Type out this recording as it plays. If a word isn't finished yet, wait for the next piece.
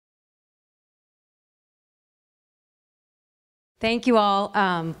Thank you all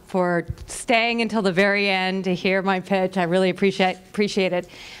for staying until the very end to hear my pitch. I really appreciate it.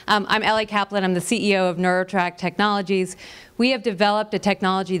 I'm Elli Kaplan. I'm the CEO of Neurotrack Technologies. We have developed a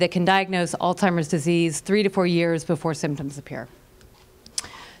technology that can diagnose Alzheimer's disease 3 to 4 years before symptoms appear.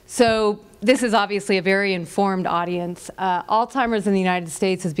 So this is obviously a very informed audience. Alzheimer's in the United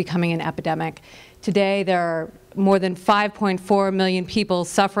States is becoming an epidemic. Today, there are more than 5.4 million people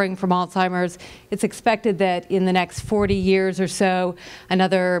suffering from Alzheimer's. It's expected that in the next 40 years or so,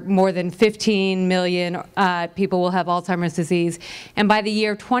 another more than 15 million people will have Alzheimer's disease. And by the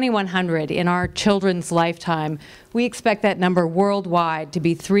year 2100, in our children's lifetime, we expect that number worldwide to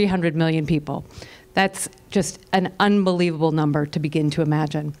be 300 million people. That's just an unbelievable number to begin to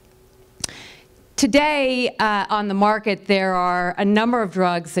imagine. Today, on the market, there are a number of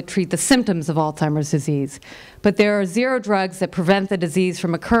drugs that treat the symptoms of Alzheimer's disease, but there are 0 drugs that prevent the disease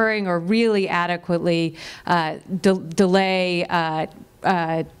from occurring or really adequately delay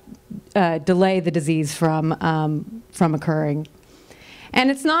the disease from occurring.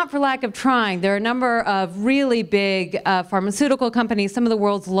 And it's not for lack of trying. There are a number of really big pharmaceutical companies, some of the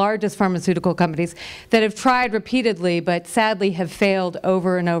world's largest pharmaceutical companies, that have tried repeatedly, but sadly have failed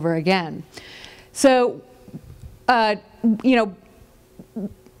over and over again. So,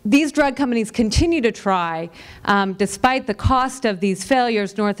 these drug companies continue to try, despite the cost of these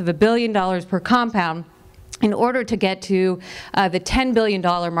failures, north of $1 billion per compound, in order to get to the $10 billion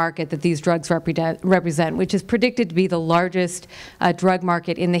market that these drugs represent, which is predicted to be the largest drug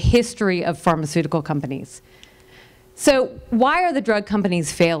market in the history of pharmaceutical companies. So why are the drug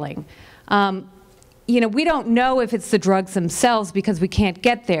companies failing? We don't know if it's the drugs themselves because we can't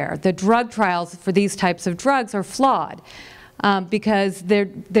get there. The drug trials for these types of drugs are flawed because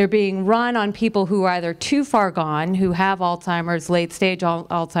they're being run on people who are either too far gone, who have Alzheimer's, late-stage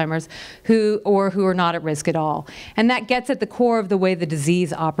Alzheimer's, or who are not at risk at all. And that gets at the core of the way the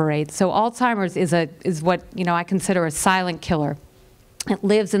disease operates. So Alzheimer's is what I consider a silent killer. It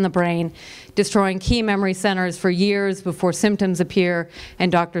lives in the brain, destroying key memory centers for years before symptoms appear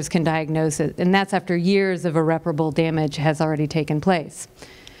and doctors can diagnose it. And that's after years of irreparable damage has already taken place.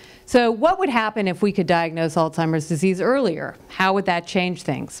 So what would happen if we could diagnose Alzheimer's disease earlier? How would that change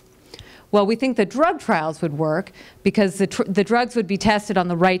things? Well, we think the drug trials would work because the drugs would be tested on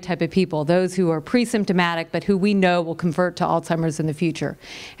the right type of people, those who are pre-symptomatic but who we know will convert to Alzheimer's in the future.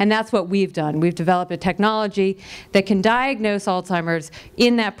 And that's what we've done. We've developed a technology that can diagnose Alzheimer's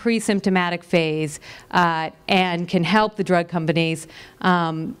in that pre-symptomatic phase and can help the drug companies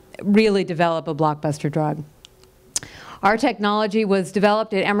really develop a blockbuster drug. Our technology was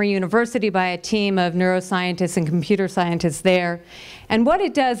developed at Emory University by a team of neuroscientists and computer scientists there. And what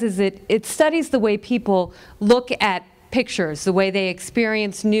it does is it studies the way people look at pictures, the way they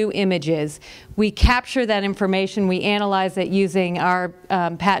experience new images. We capture that information, we analyze it using our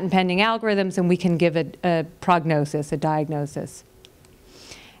patent-pending algorithms, and we can give a prognosis, a diagnosis.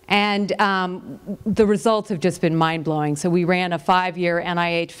 And the results have just been mind-blowing. So we ran a 5-year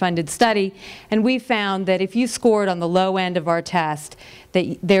NIH-funded study, and we found that if you scored on the low end of our test,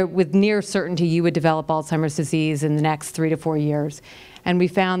 that with near certainty you would develop Alzheimer's disease in the next 3 to 4 years. And we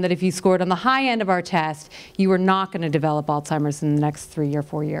found that if you scored on the high end of our test, you were not going to develop Alzheimer's in the next 3 or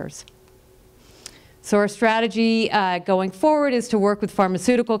 4 years. So our strategy going forward is to work with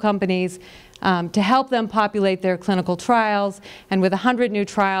pharmaceutical companies to help them populate their clinical trials. And with 100 new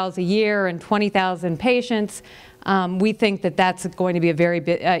trials a year and 20,000 patients, we think that that's going to be a very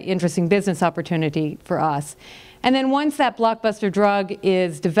interesting business opportunity for us. And then once that blockbuster drug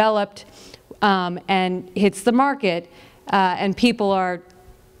is developed and hits the market, and people are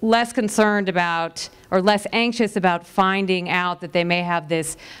less concerned about or less anxious about finding out that they may have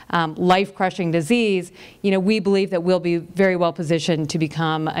this life-crushing disease, we believe that we'll be very well positioned to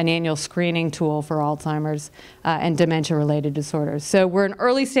become an annual screening tool for Alzheimer's and dementia-related disorders. So we're an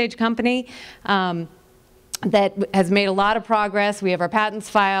early-stage company that has made a lot of progress. We have our patents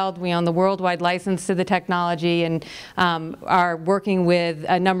filed. We own the worldwide license to the technology and are working with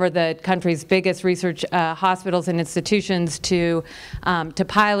a number of the country's biggest research hospitals and institutions to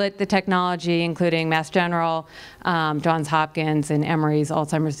pilot the technology, including Mass General, Johns Hopkins, and Emory's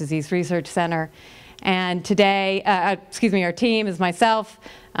Alzheimer's Disease Research Center. And today, our team is myself.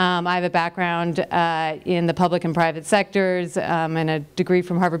 I have a background in the public and private sectors and a degree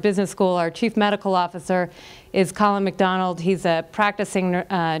from Harvard Business School. Our chief medical officer is Colin McDonald. He's a practicing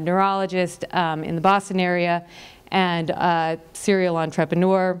neurologist in the Boston area and a serial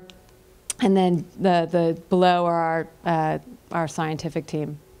entrepreneur. And then below are our scientific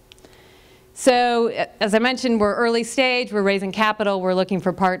team. So as I mentioned, we're early stage, we're raising capital, we're looking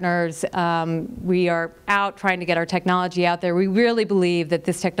for partners. We are out trying to get our technology out there. We really believe that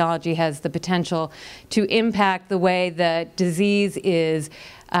this technology has the potential to impact the way that disease is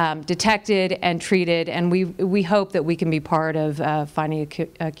detected and treated, and we hope that we can be part of finding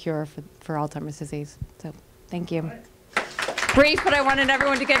a cure for Alzheimer's disease. So thank you. Brief, but I wanted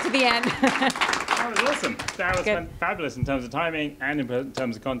everyone to get to the end. That was awesome. That was fabulous in terms of timing and in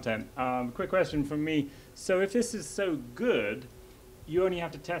terms of content. Quick question from me. So if this is so good, you only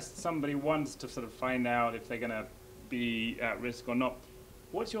have to test somebody once to sort of find out if they're going to be at risk or not.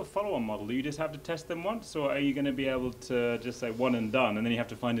 What's your follow-on model? Do you just have to test them once, or are you going to be able to just say one and done, and then you have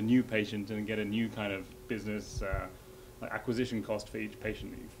to find a new patient and get a new kind of business like acquisition cost for each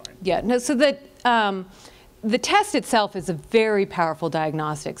patient that you find? Yeah, no, so the test itself is a very powerful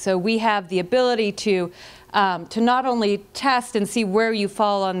diagnostic. So we have the ability to not only test and see where you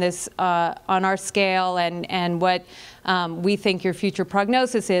fall on this on our scale and what we think your future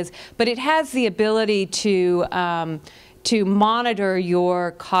prognosis is, but it has the ability to monitor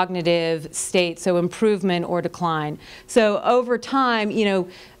your cognitive state, so improvement or decline. So over time, you know,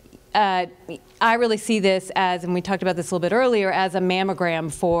 I really see this as, and we talked about this a little bit earlier, as a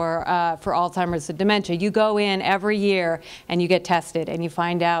mammogram for Alzheimer's and dementia. You go in every year and you get tested and you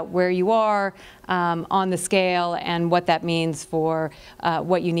find out where you are on the scale and what that means for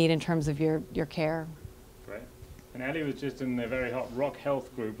what you need in terms of your care. Great. And Elli was just in the very hot Rock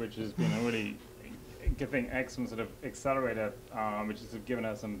Health group, which has been a really giving excellent sort of accelerator, which has given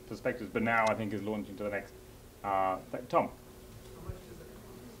us some perspectives, but now I think is launching to the next. Tom.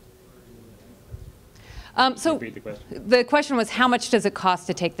 So the question was, how much does it cost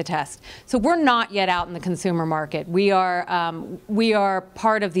to take the test? So we're not yet out in the consumer market. We are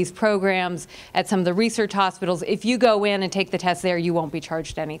part of these programs at some of the research hospitals. If you go in and take the test there, you won't be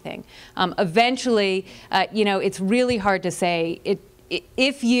charged anything. Eventually, you know, it's really hard to say.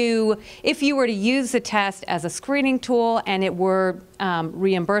 If you were to use the test as a screening tool and it were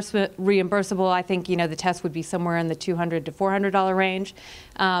reimbursable, I think, you know, the test would be somewhere in the $200 to $400 range.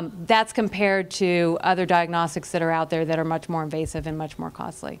 That's compared to other diagnostics that are out there that are much more invasive and much more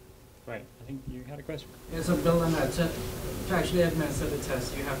costly. Right. I think you had a question. Yeah, so Bill, on that, to actually administer the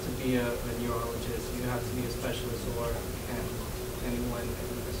test, you have to be a neurologist, you have to be a specialist, or can anyone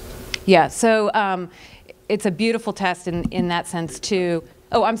administer? Yeah. So. It's a beautiful test in that sense too.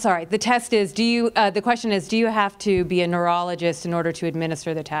 Oh, I'm sorry. The test is, the question is, do you have to be a neurologist in order to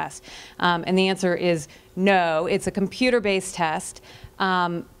administer the test? And the answer is no. It's a computer-based test.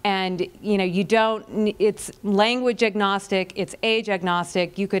 And you know, you don't, it's language agnostic, it's age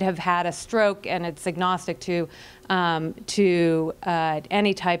agnostic. You could have had a stroke and it's agnostic to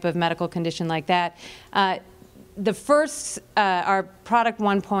any type of medical condition like that. The first, our product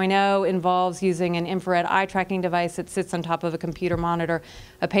 1.0 involves using an infrared eye tracking device that sits on top of a computer monitor.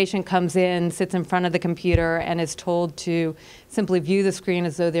 A patient comes in, sits in front of the computer, and is told to simply view the screen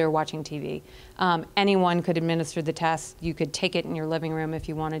as though they're watching TV. Anyone could administer the test. You could take it in your living room if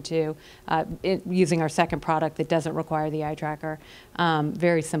you wanted to, using our second product that doesn't require the eye tracker.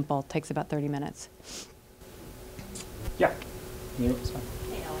 Very simple, takes about 30 minutes. Yeah. Hey,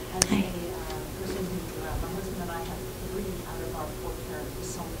 Elli.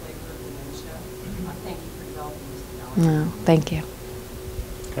 No, thank you.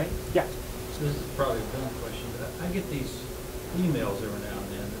 Okay. Yeah. So this is probably a dumb question, but I get these emails every now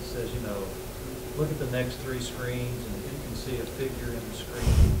and then that says, you know, look at the next 3 screens and you can see a figure in the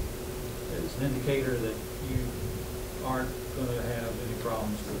screen. It's an indicator that you aren't going to have any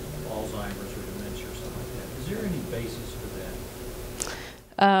problems with Alzheimer's or dementia or something like that. Is there any basis for that?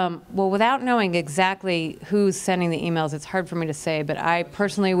 Well, without knowing exactly who's sending the emails, it's hard for me to say, but I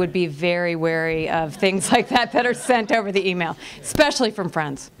personally would be very wary of things like that that are sent over the email, especially from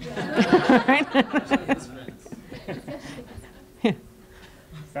friends.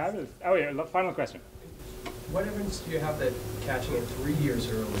 Fabulous. Oh yeah, final question. What evidence do you have that catching it 3 years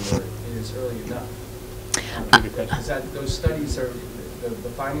earlier is early enough? Is that those studies are, the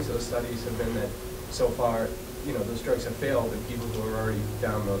findings of those studies have been that so far, you know, those drugs have failed in people who are already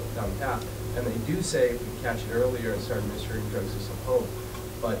down the path. And they do say if you catch it earlier and start administering drugs, there's some hope.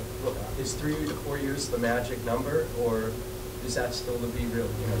 But is 3 to 4 years the magic number, or is that still to be real?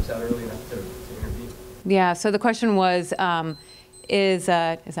 You know, is that early enough to intervene? Yeah. So the question was, is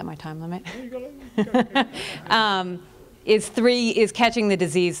that my time limit? Is catching the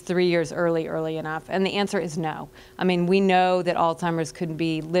disease 3 years early enough? And the answer is no. I mean, we know that Alzheimer's could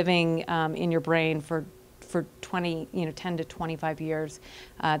be living in your brain for for 10 to 25 years,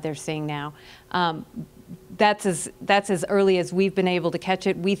 they're seeing now. That's as early as we've been able to catch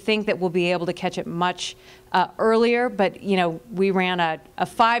it. We think that we'll be able to catch it much earlier, but we ran a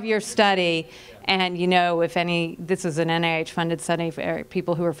 5-year study, and if this is an NIH-funded study for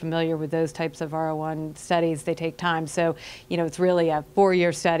people who are familiar with those types of R01 studies. They take time, so it's really a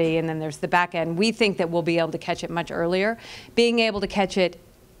 4-year study, and then there's the back end. We think that we'll be able to catch it much earlier. Being able to catch it,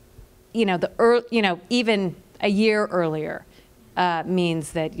 even a year earlier.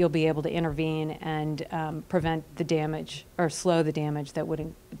 Means that you'll be able to intervene and prevent the damage or slow the damage that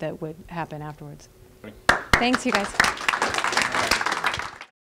would happen afterwards. Thanks, you guys.